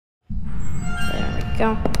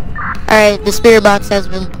go. Alright, the spirit box has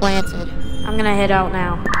been planted. I'm gonna head out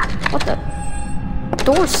now. What the?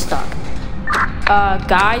 Door's stuck.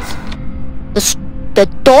 Guys? The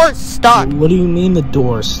door's stuck. What do you mean the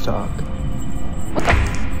door's stuck? What the?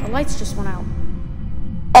 The lights just went out.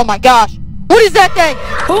 Oh my gosh. What is that thing?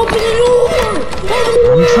 Open the door!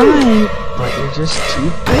 I'm trying, but you're just too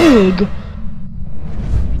big.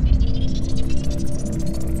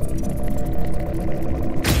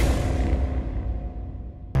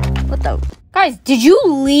 What the? Guys, did you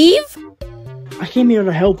leave? I came here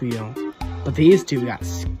to help you, but these two got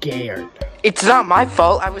scared. It's not my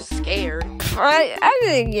fault. I was scared. I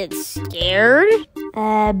didn't get scared.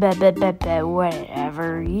 Whatever.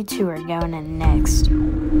 You two are going in next.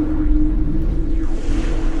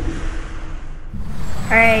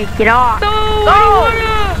 Alright, get off. Go!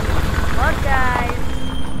 Look, guys.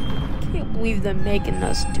 I can't believe they're making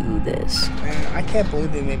us do this. Man, I can't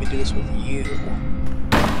believe they made me do this with you.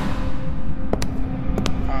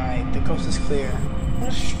 Alright, the coast is clear. What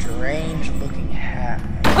a strange looking hat.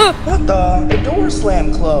 What the? The door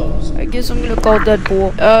slammed closed. I guess I'm gonna call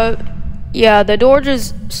Deadpool. Yeah, the door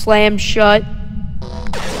just slammed shut.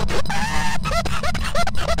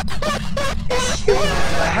 Is he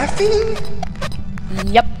laughing?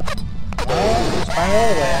 Yep. Well, it's my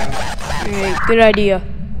old way. Alright, good idea.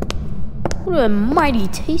 What a mighty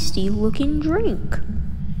tasty looking drink.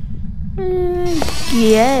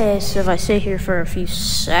 Yes, if I sit here for a few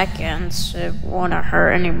seconds, it won't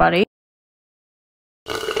hurt anybody.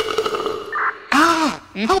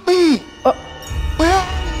 Help me.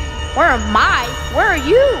 Where am I? Where are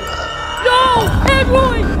you? No!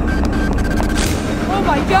 Edwin! Oh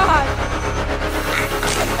my god!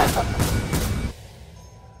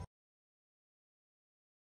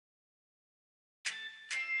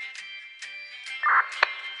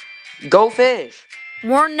 Go fish.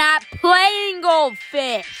 We're not playing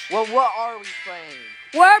goldfish! Well, what are we playing?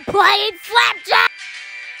 We're playing flapjack!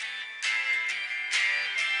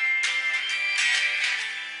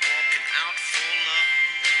 Walking out for love.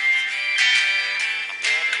 I'm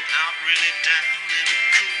walking out really down in the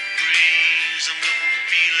cool breeze. I'm gonna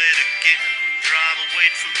feel it again. Drive away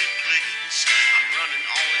from me, please. I'm running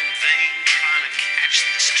all in vain, trying to catch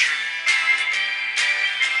this train.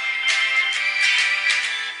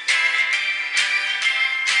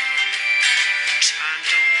 Time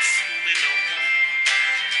don't fool me no more.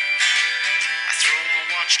 I throw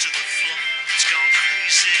my watch to the floor. It's gone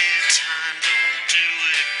crazy. Time don't do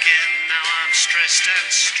it again. Now I'm stressed and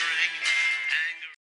stressed.